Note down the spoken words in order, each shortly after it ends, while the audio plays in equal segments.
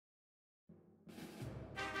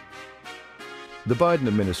The Biden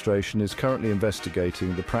administration is currently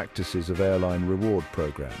investigating the practices of airline reward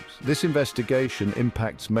programs. This investigation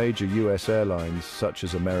impacts major U.S. airlines such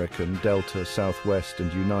as American, Delta, Southwest,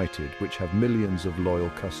 and United, which have millions of loyal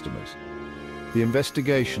customers. The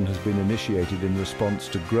investigation has been initiated in response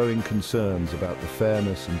to growing concerns about the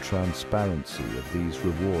fairness and transparency of these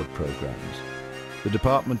reward programs. The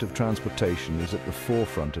Department of Transportation is at the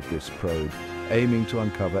forefront of this probe, aiming to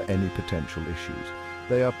uncover any potential issues.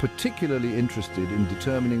 They are particularly interested in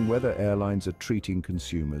determining whether airlines are treating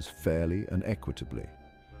consumers fairly and equitably.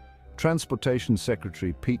 Transportation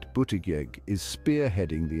Secretary Pete Buttigieg is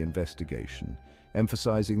spearheading the investigation,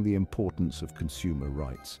 emphasizing the importance of consumer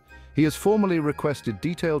rights. He has formally requested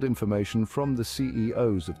detailed information from the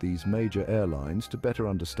CEOs of these major airlines to better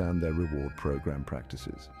understand their reward program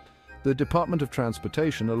practices. The Department of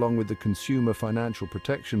Transportation, along with the Consumer Financial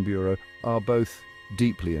Protection Bureau, are both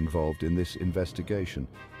deeply involved in this investigation.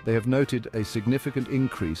 They have noted a significant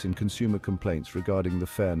increase in consumer complaints regarding the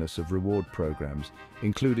fairness of reward programs,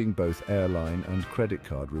 including both airline and credit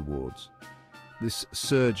card rewards. This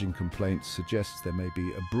surge in complaints suggests there may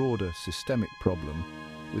be a broader systemic problem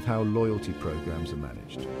with how loyalty programs are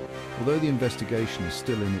managed. Although the investigation is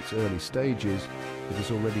still in its early stages, it has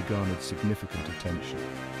already garnered significant attention.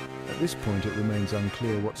 At this point, it remains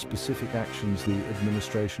unclear what specific actions the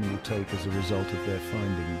administration will take as a result of their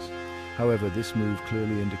findings. However, this move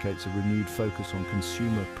clearly indicates a renewed focus on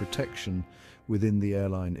consumer protection within the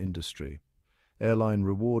airline industry. Airline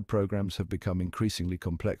reward programs have become increasingly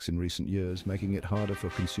complex in recent years, making it harder for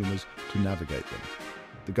consumers to navigate them.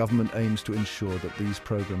 The government aims to ensure that these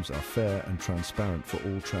programs are fair and transparent for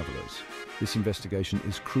all travelers. This investigation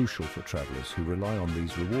is crucial for travelers who rely on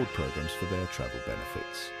these reward programs for their travel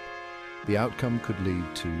benefits. The outcome could lead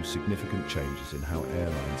to significant changes in how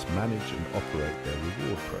airlines manage and operate their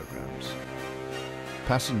reward programs.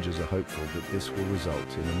 Passengers are hopeful that this will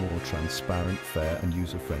result in a more transparent, fair, and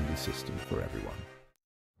user-friendly system for everyone.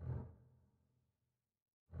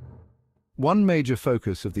 One major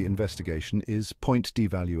focus of the investigation is point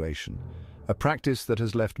devaluation, a practice that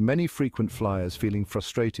has left many frequent flyers feeling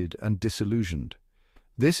frustrated and disillusioned.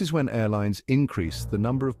 This is when airlines increase the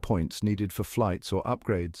number of points needed for flights or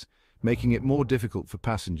upgrades, making it more difficult for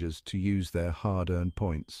passengers to use their hard-earned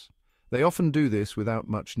points. They often do this without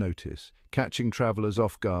much notice, catching travelers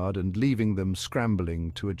off guard and leaving them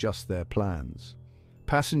scrambling to adjust their plans.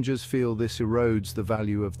 Passengers feel this erodes the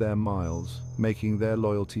value of their miles, making their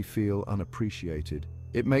loyalty feel unappreciated.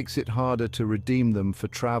 It makes it harder to redeem them for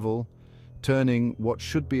travel, turning what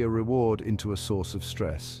should be a reward into a source of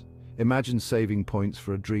stress. Imagine saving points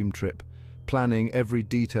for a dream trip, planning every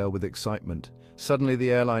detail with excitement. Suddenly the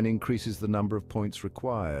airline increases the number of points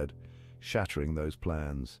required, shattering those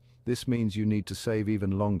plans. This means you need to save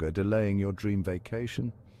even longer, delaying your dream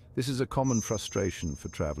vacation. This is a common frustration for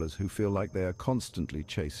travelers who feel like they are constantly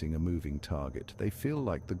chasing a moving target. They feel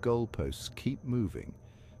like the goalposts keep moving,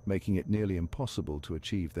 making it nearly impossible to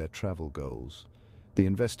achieve their travel goals. The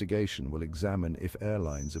investigation will examine if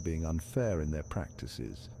airlines are being unfair in their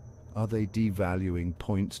practices. Are they devaluing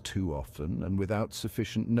points too often and without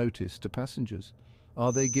sufficient notice to passengers?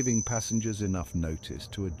 Are they giving passengers enough notice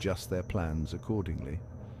to adjust their plans accordingly?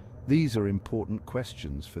 These are important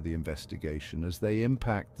questions for the investigation as they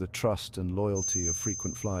impact the trust and loyalty of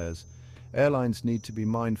frequent flyers. Airlines need to be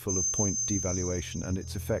mindful of point devaluation and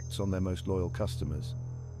its effects on their most loyal customers.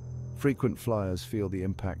 Frequent flyers feel the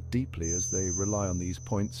impact deeply as they rely on these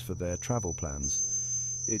points for their travel plans.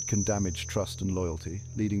 It can damage trust and loyalty,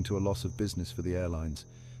 leading to a loss of business for the airlines.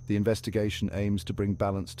 The investigation aims to bring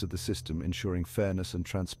balance to the system, ensuring fairness and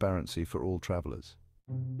transparency for all travelers.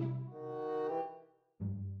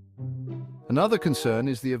 Another concern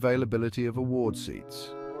is the availability of award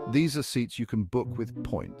seats. These are seats you can book with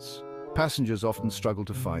points. Passengers often struggle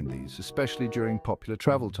to find these, especially during popular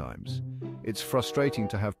travel times. It's frustrating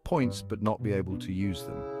to have points but not be able to use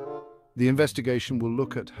them. The investigation will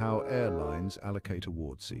look at how airlines allocate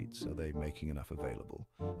award seats. Are they making enough available?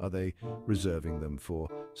 Are they reserving them for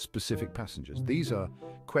specific passengers? These are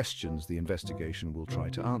questions the investigation will try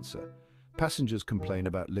to answer. Passengers complain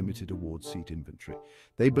about limited award seat inventory.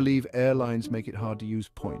 They believe airlines make it hard to use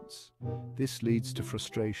points. This leads to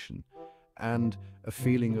frustration and a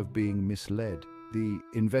feeling of being misled. The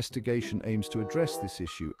investigation aims to address this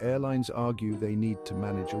issue. Airlines argue they need to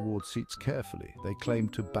manage award seats carefully. They claim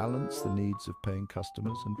to balance the needs of paying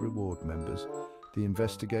customers and reward members. The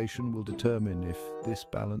investigation will determine if this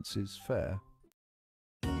balance is fair.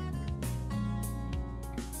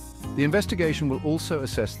 The investigation will also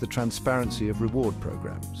assess the transparency of reward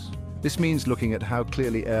programs. This means looking at how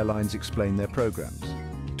clearly airlines explain their programs.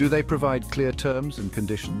 Do they provide clear terms and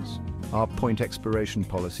conditions? Are point expiration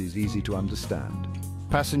policies easy to understand?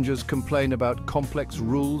 Passengers complain about complex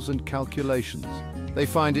rules and calculations. They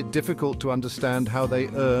find it difficult to understand how they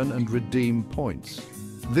earn and redeem points.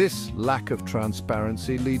 This lack of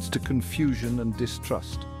transparency leads to confusion and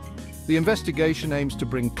distrust. The investigation aims to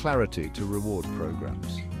bring clarity to reward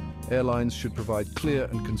programs. Airlines should provide clear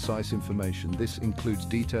and concise information. This includes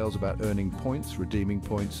details about earning points, redeeming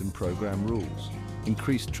points, and program rules.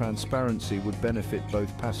 Increased transparency would benefit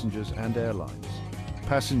both passengers and airlines.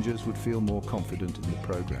 Passengers would feel more confident in the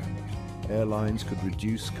program. Airlines could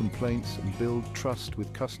reduce complaints and build trust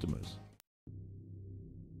with customers.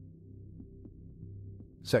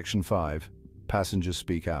 Section 5. Passengers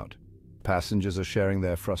speak out. Passengers are sharing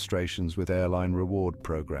their frustrations with airline reward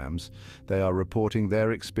programs. They are reporting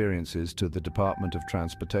their experiences to the Department of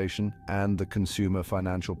Transportation and the Consumer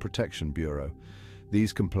Financial Protection Bureau.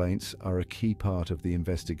 These complaints are a key part of the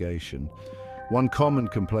investigation. One common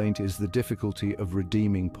complaint is the difficulty of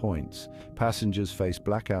redeeming points. Passengers face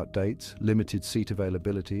blackout dates, limited seat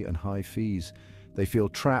availability, and high fees. They feel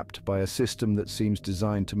trapped by a system that seems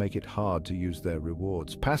designed to make it hard to use their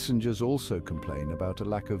rewards. Passengers also complain about a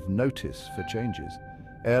lack of notice for changes.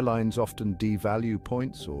 Airlines often devalue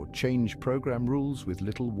points or change program rules with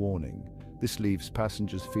little warning. This leaves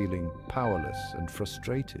passengers feeling powerless and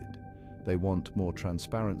frustrated. They want more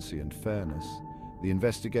transparency and fairness. The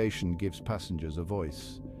investigation gives passengers a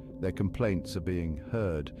voice. Their complaints are being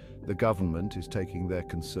heard. The government is taking their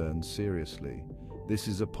concerns seriously. This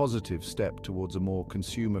is a positive step towards a more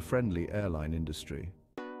consumer-friendly airline industry.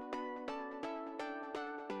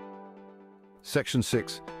 Section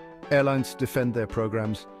 6. Airlines defend their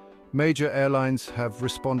programs. Major airlines have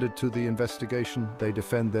responded to the investigation. They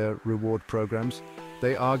defend their reward programs.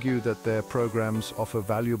 They argue that their programs offer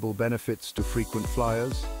valuable benefits to frequent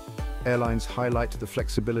flyers. Airlines highlight the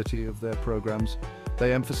flexibility of their programs.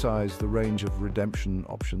 They emphasize the range of redemption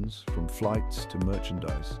options, from flights to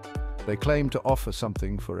merchandise. They claim to offer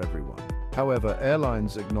something for everyone. However,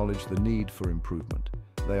 airlines acknowledge the need for improvement.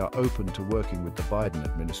 They are open to working with the Biden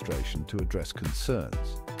administration to address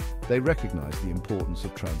concerns. They recognize the importance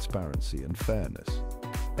of transparency and fairness.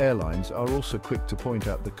 Airlines are also quick to point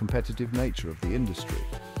out the competitive nature of the industry.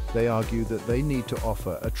 They argue that they need to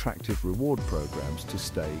offer attractive reward programs to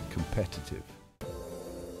stay competitive.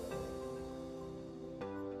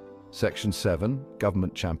 Section 7.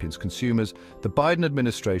 Government champions consumers. The Biden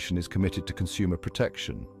administration is committed to consumer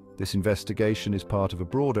protection. This investigation is part of a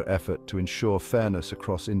broader effort to ensure fairness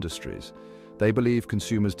across industries. They believe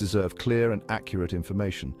consumers deserve clear and accurate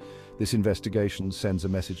information. This investigation sends a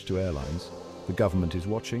message to airlines. The government is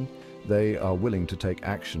watching. They are willing to take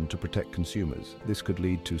action to protect consumers. This could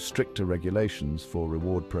lead to stricter regulations for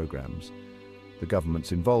reward programs. The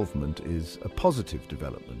government's involvement is a positive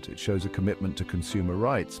development. It shows a commitment to consumer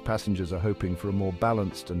rights. Passengers are hoping for a more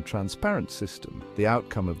balanced and transparent system. The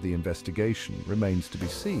outcome of the investigation remains to be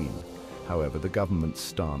seen. However, the government's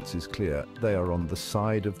stance is clear. They are on the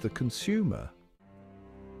side of the consumer.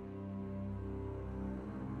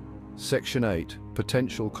 Section 8.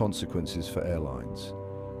 Potential consequences for airlines.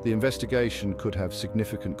 The investigation could have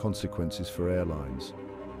significant consequences for airlines.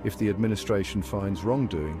 If the administration finds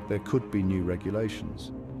wrongdoing, there could be new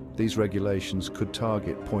regulations. These regulations could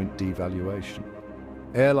target point devaluation.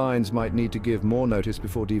 Airlines might need to give more notice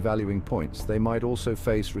before devaluing points. They might also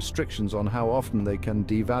face restrictions on how often they can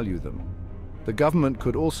devalue them. The government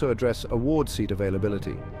could also address award seat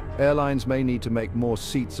availability. Airlines may need to make more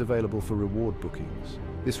seats available for reward bookings.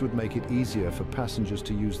 This would make it easier for passengers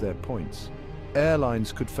to use their points.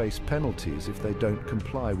 Airlines could face penalties if they don't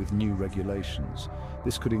comply with new regulations.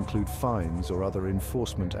 This could include fines or other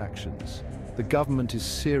enforcement actions. The government is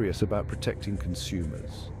serious about protecting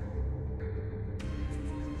consumers.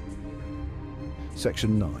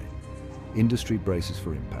 Section 9. Industry braces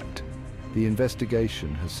for impact. The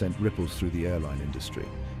investigation has sent ripples through the airline industry.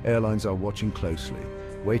 Airlines are watching closely,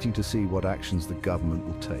 waiting to see what actions the government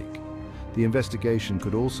will take. The investigation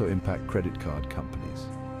could also impact credit card companies.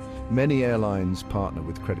 Many airlines partner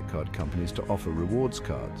with credit card companies to offer rewards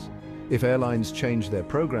cards. If airlines change their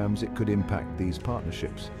programs, it could impact these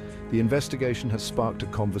partnerships. The investigation has sparked a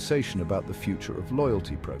conversation about the future of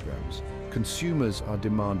loyalty programs. Consumers are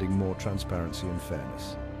demanding more transparency and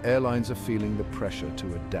fairness. Airlines are feeling the pressure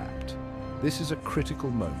to adapt. This is a critical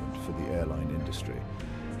moment for the airline industry.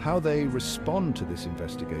 How they respond to this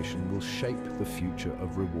investigation will shape the future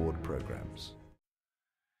of reward programs.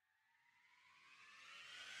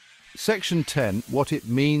 Section 10. What it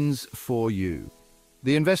means for you.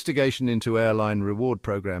 The investigation into airline reward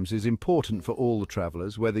programs is important for all the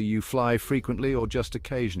travelers, whether you fly frequently or just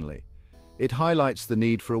occasionally. It highlights the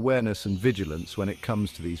need for awareness and vigilance when it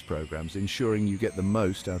comes to these programs, ensuring you get the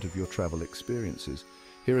most out of your travel experiences.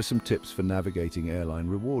 Here are some tips for navigating airline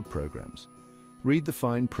reward programs. Read the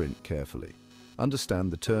fine print carefully. Understand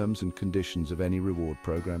the terms and conditions of any reward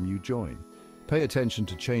program you join. Pay attention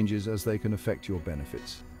to changes as they can affect your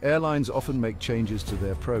benefits. Airlines often make changes to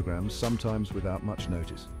their programs, sometimes without much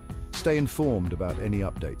notice. Stay informed about any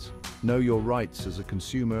updates. Know your rights as a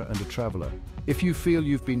consumer and a traveler. If you feel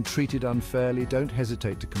you've been treated unfairly, don't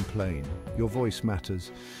hesitate to complain. Your voice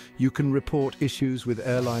matters. You can report issues with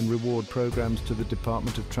airline reward programs to the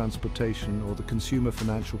Department of Transportation or the Consumer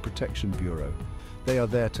Financial Protection Bureau. They are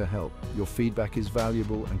there to help. Your feedback is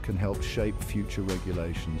valuable and can help shape future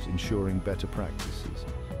regulations, ensuring better practices.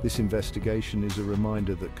 This investigation is a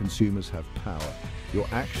reminder that consumers have power. Your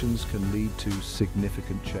actions can lead to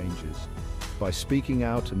significant changes. By speaking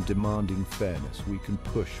out and demanding fairness, we can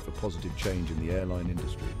push for positive change in the airline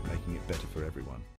industry, making it better for everyone.